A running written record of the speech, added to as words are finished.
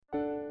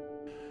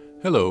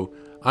Hello,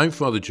 I'm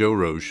Father Joe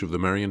Roche of the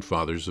Marian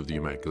Fathers of the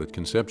Immaculate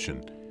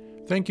Conception.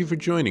 Thank you for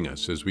joining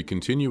us as we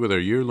continue with our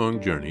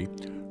year-long journey,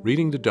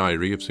 reading the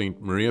diary of St.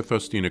 Maria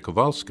Faustina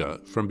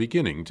Kowalska from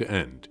beginning to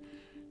end.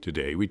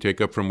 Today we take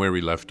up from where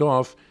we left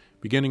off,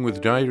 beginning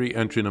with diary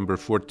entry number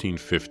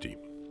 1450.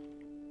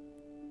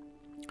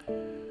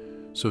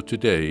 So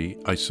today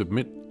I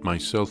submit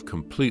myself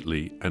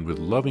completely and with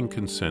loving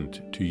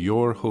consent to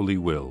your holy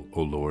will,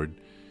 O Lord,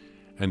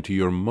 and to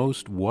your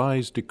most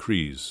wise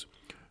decrees,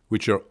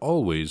 which are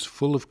always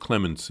full of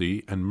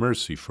clemency and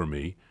mercy for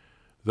me,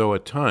 though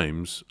at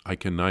times I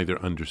can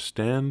neither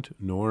understand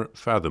nor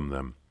fathom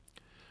them.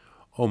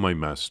 O my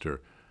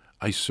Master,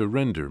 I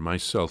surrender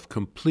myself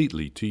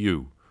completely to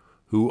you,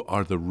 who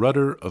are the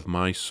rudder of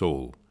my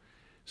soul.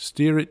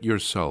 Steer it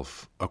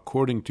yourself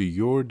according to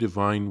your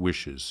divine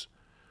wishes.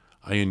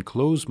 I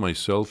enclose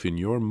myself in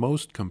your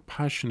most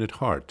compassionate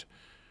heart,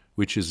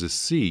 which is a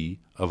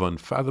sea of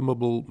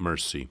unfathomable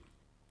mercy.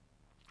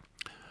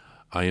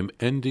 I am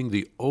ending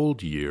the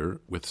old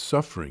year with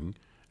suffering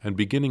and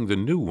beginning the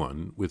new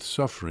one with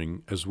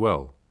suffering as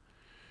well.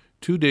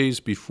 2 days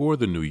before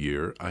the new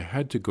year, I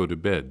had to go to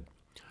bed.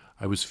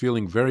 I was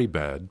feeling very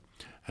bad,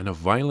 and a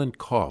violent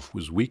cough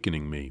was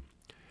weakening me.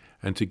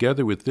 And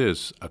together with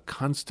this, a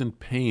constant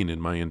pain in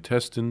my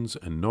intestines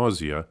and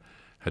nausea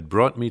had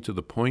brought me to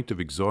the point of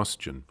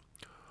exhaustion.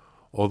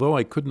 Although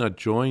I could not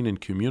join in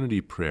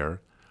community prayer,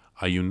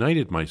 I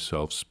united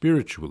myself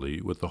spiritually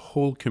with the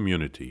whole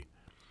community.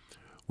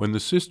 When the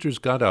sisters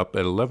got up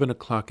at 11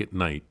 o'clock at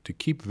night to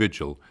keep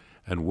vigil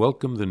and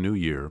welcome the new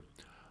year,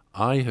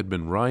 I had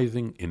been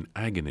writhing in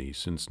agony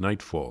since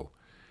nightfall,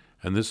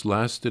 and this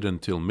lasted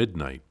until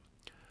midnight.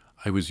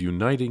 I was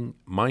uniting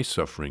my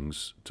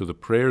sufferings to the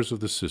prayers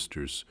of the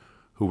sisters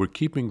who were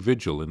keeping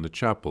vigil in the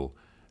chapel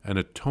and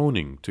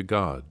atoning to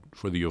God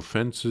for the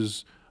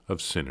offenses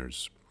of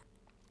sinners.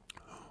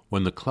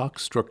 When the clock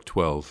struck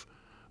 12,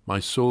 my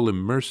soul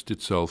immersed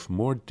itself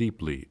more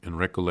deeply in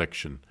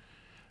recollection,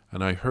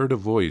 and I heard a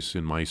voice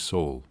in my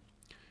soul.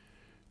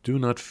 Do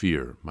not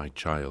fear, my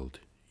child.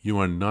 You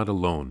are not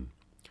alone.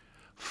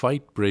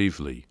 Fight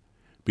bravely,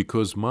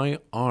 because my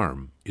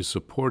arm is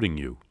supporting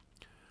you.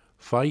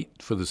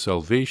 Fight for the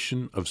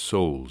salvation of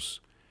souls,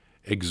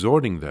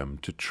 exhorting them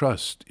to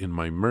trust in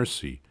my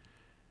mercy,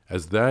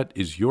 as that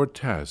is your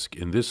task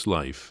in this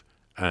life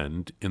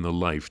and in the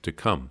life to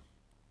come.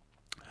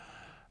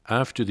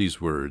 After these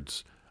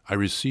words, I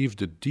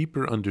received a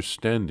deeper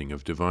understanding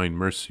of divine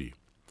mercy.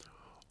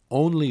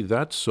 Only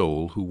that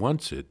soul who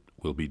wants it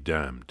will be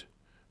damned,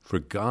 for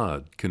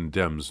God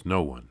condemns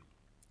no one.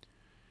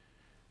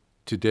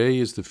 Today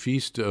is the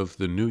feast of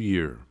the New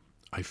Year.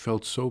 I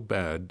felt so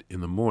bad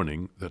in the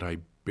morning that I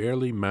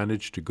barely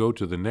managed to go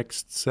to the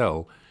next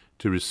cell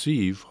to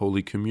receive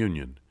Holy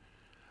Communion.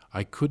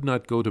 I could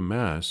not go to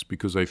Mass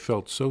because I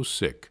felt so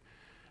sick,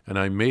 and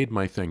I made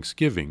my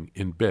thanksgiving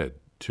in bed,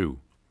 too.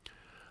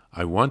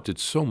 I wanted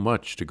so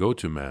much to go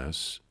to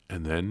Mass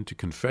and then to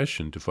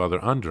confession to Father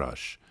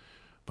Andrasz,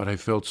 but I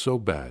felt so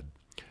bad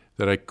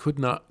that I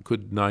could go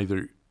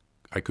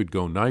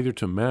neither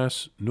to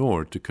Mass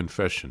nor to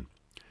confession,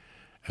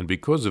 and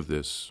because of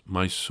this,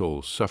 my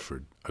soul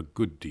suffered a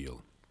good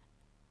deal.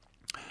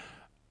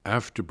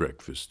 After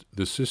breakfast,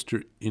 the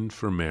Sister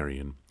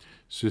Infirmarian,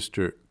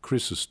 Sister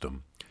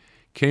Chrysostom,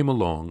 came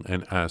along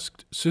and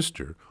asked,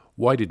 Sister,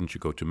 why didn't you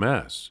go to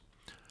Mass?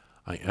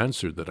 I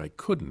answered that I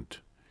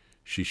couldn't.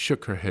 She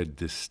shook her head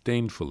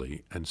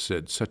disdainfully and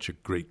said, Such a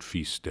great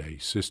feast day,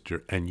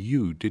 Sister, and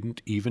you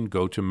didn't even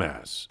go to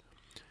Mass.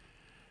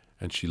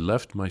 And she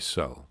left my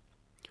cell.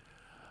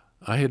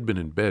 I had been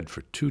in bed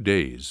for 2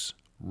 days,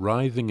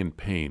 writhing in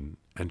pain,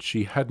 and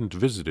she hadn't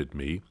visited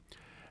me,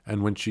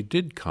 and when she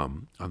did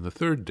come, on the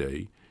 3rd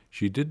day,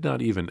 she did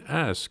not even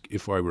ask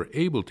if I were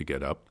able to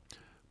get up,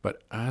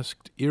 but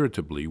asked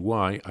irritably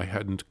why I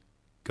hadn't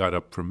got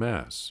up for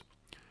Mass.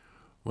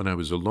 When I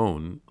was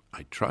alone,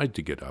 I tried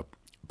to get up,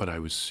 but I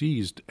was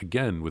seized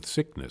again with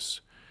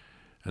sickness,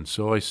 and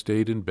so I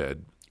stayed in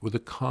bed with a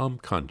calm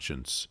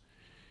conscience.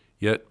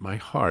 Yet my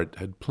heart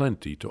had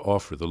plenty to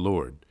offer the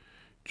Lord,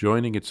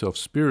 joining itself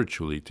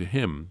spiritually to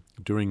Him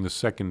during the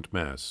second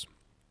Mass.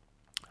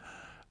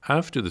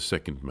 After the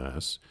second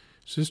Mass,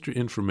 Sister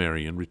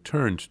Infirmarian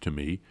returned to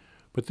me,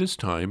 but this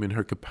time in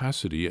her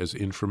capacity as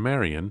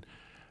infirmarian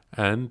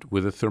and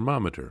with a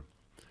thermometer.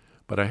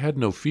 But I had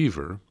no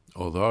fever,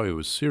 although I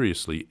was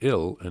seriously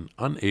ill and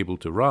unable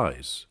to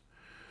rise.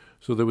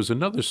 So there was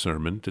another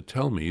sermon to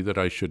tell me that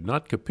I should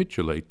not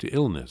capitulate to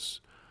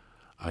illness.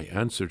 I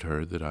answered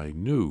her that I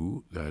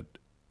knew that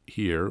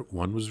here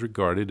one was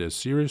regarded as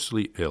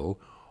seriously ill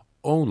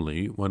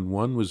only when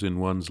one was in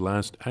one's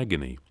last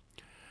agony.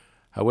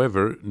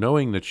 However,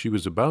 knowing that she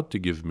was about to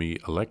give me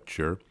a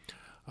lecture,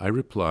 I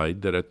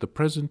replied that at the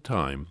present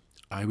time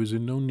I was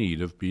in no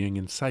need of being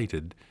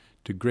incited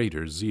to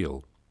greater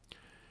zeal.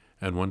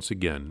 And once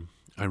again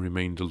I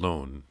remained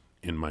alone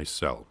in my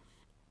cell.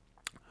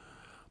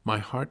 My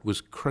heart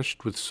was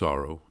crushed with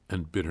sorrow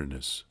and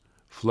bitterness,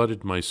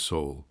 flooded my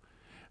soul,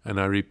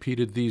 and I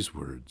repeated these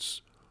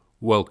words,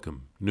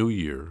 Welcome, New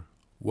Year,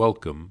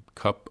 welcome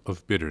cup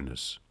of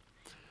bitterness.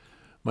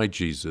 My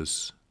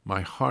Jesus,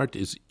 my heart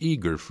is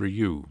eager for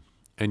you,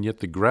 and yet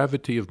the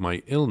gravity of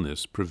my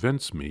illness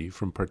prevents me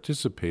from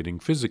participating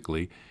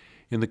physically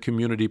in the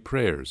community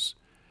prayers,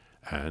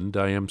 and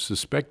I am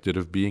suspected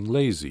of being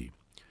lazy.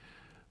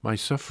 My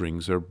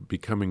sufferings are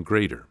becoming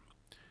greater.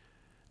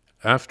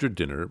 After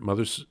dinner,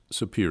 Mother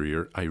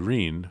Superior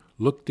Irene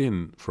looked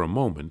in for a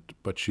moment,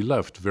 but she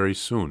left very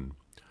soon.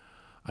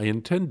 I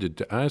intended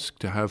to ask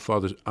to have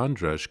Father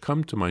Andras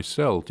come to my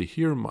cell to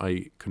hear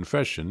my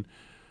confession,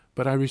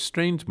 but I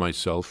restrained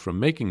myself from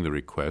making the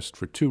request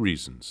for 2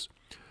 reasons.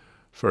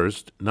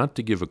 First, not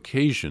to give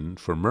occasion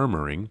for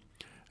murmuring,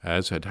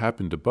 as had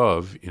happened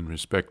above in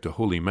respect to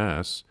Holy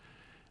Mass,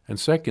 and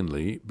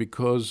secondly,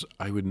 because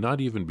I would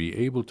not even be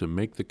able to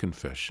make the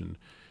confession,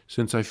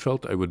 since I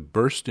felt I would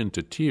burst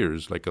into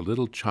tears like a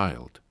little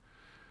child.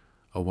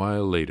 A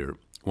while later,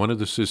 one of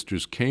the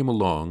sisters came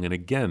along and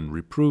again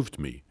reproved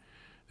me.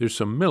 "There's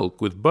some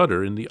milk with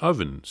butter in the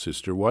oven,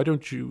 sister. Why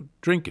don't you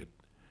drink it?"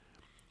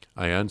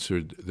 I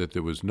answered that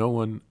there was no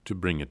one to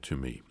bring it to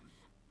me.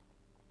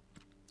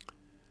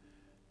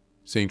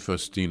 St.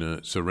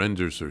 Faustina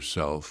surrenders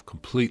herself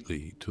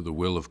completely to the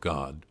will of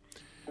God.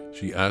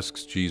 She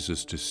asks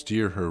Jesus to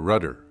steer her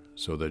rudder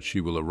so that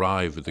she will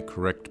arrive at the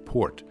correct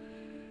port.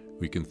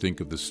 We can think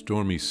of the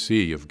stormy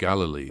sea of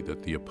Galilee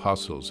that the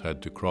apostles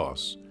had to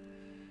cross.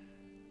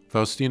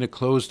 Faustina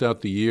closed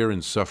out the year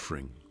in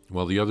suffering.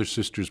 While the other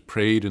sisters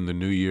prayed in the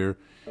new year,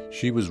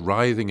 she was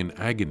writhing in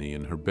agony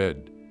in her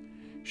bed.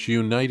 She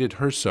united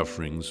her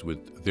sufferings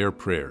with their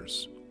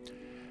prayers.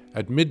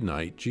 At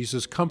midnight,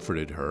 Jesus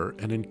comforted her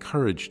and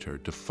encouraged her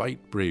to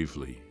fight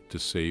bravely to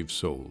save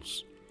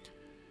souls.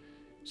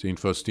 St.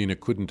 Faustina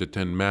couldn't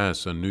attend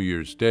Mass on New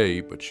Year's Day,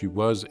 but she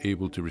was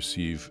able to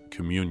receive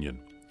communion.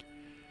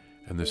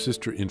 And the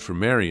Sister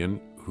Infirmarian,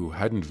 who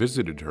hadn't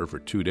visited her for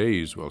 2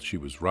 days while she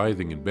was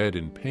writhing in bed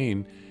in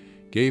pain,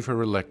 gave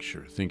her a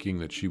lecture, thinking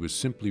that she was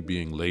simply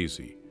being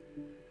lazy.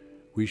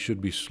 We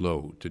should be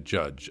slow to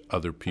judge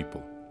other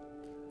people.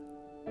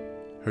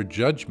 Her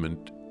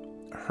judgment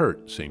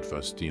hurt St.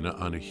 Faustina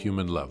on a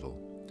human level.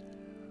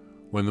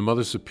 When the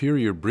Mother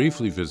Superior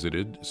briefly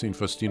visited, St.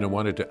 Faustina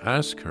wanted to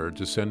ask her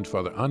to send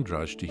Father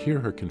Andras to hear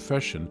her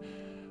confession,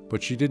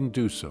 but she didn't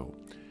do so.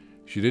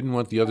 She didn't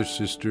want the other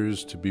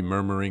sisters to be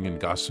murmuring and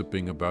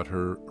gossiping about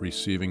her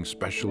receiving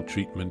special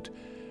treatment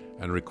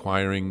and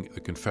requiring the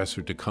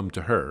confessor to come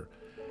to her,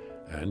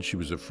 and she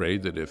was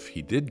afraid that if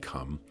he did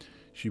come,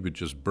 she would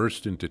just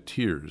burst into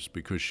tears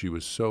because she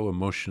was so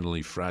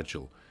emotionally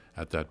fragile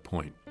at that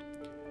point.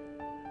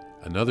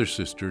 Another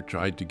sister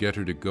tried to get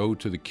her to go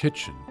to the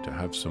kitchen to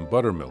have some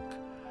buttermilk,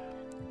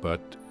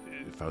 but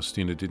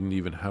Faustina didn't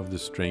even have the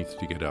strength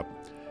to get up,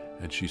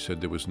 and she said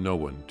there was no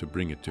one to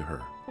bring it to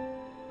her.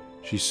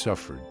 She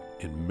suffered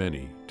in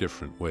many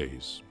different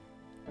ways.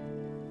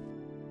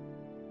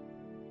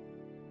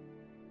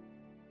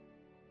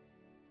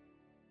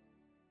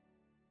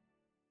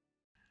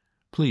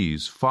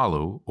 Please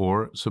follow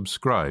or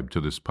subscribe to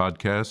this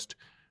podcast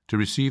to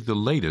receive the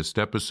latest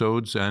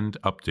episodes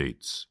and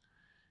updates.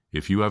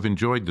 If you have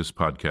enjoyed this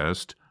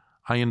podcast,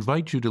 I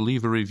invite you to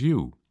leave a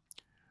review.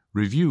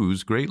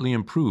 Reviews greatly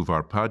improve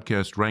our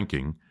podcast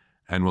ranking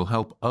and will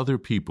help other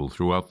people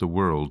throughout the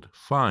world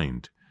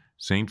find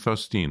St.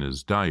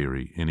 Faustina's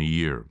Diary in a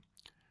Year.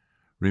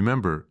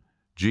 Remember,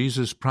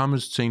 Jesus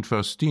promised St.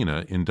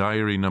 Faustina in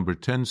Diary number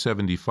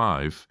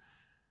 1075,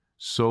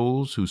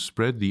 "Souls who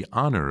spread the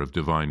honor of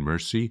divine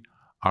mercy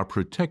are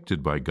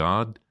protected by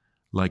God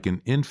like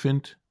an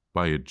infant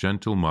by a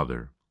gentle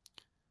mother."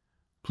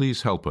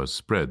 Please help us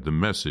spread the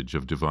message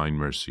of divine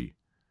mercy.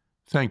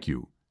 Thank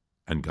you,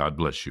 and God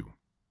bless you.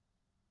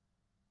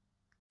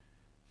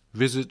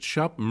 Visit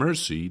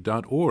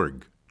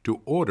shopmercy.org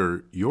to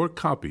order your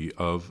copy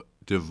of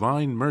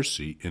Divine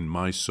Mercy in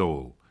My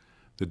Soul,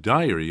 the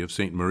Diary of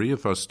St. Maria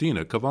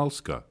Faustina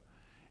Kowalska.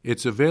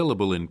 It's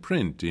available in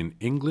print in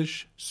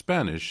English,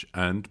 Spanish,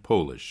 and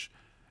Polish,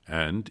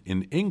 and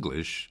in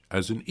English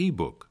as an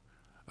e-book,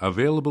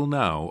 available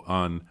now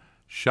on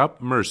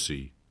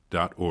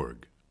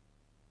shopmercy.org.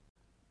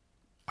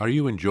 Are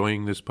you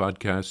enjoying this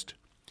podcast?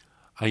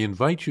 I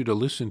invite you to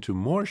listen to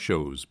more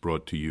shows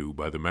brought to you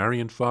by the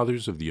Marian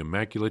Fathers of the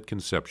Immaculate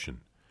Conception.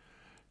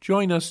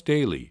 Join us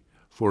daily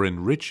for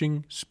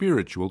enriching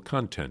spiritual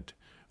content,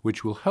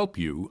 which will help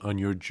you on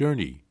your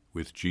journey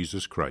with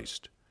Jesus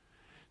Christ.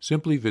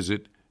 Simply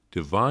visit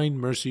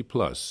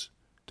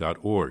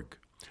DivineMercyPlus.org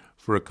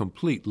for a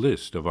complete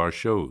list of our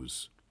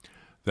shows.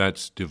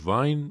 That's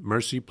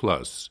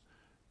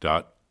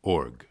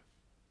DivineMercyPlus.org.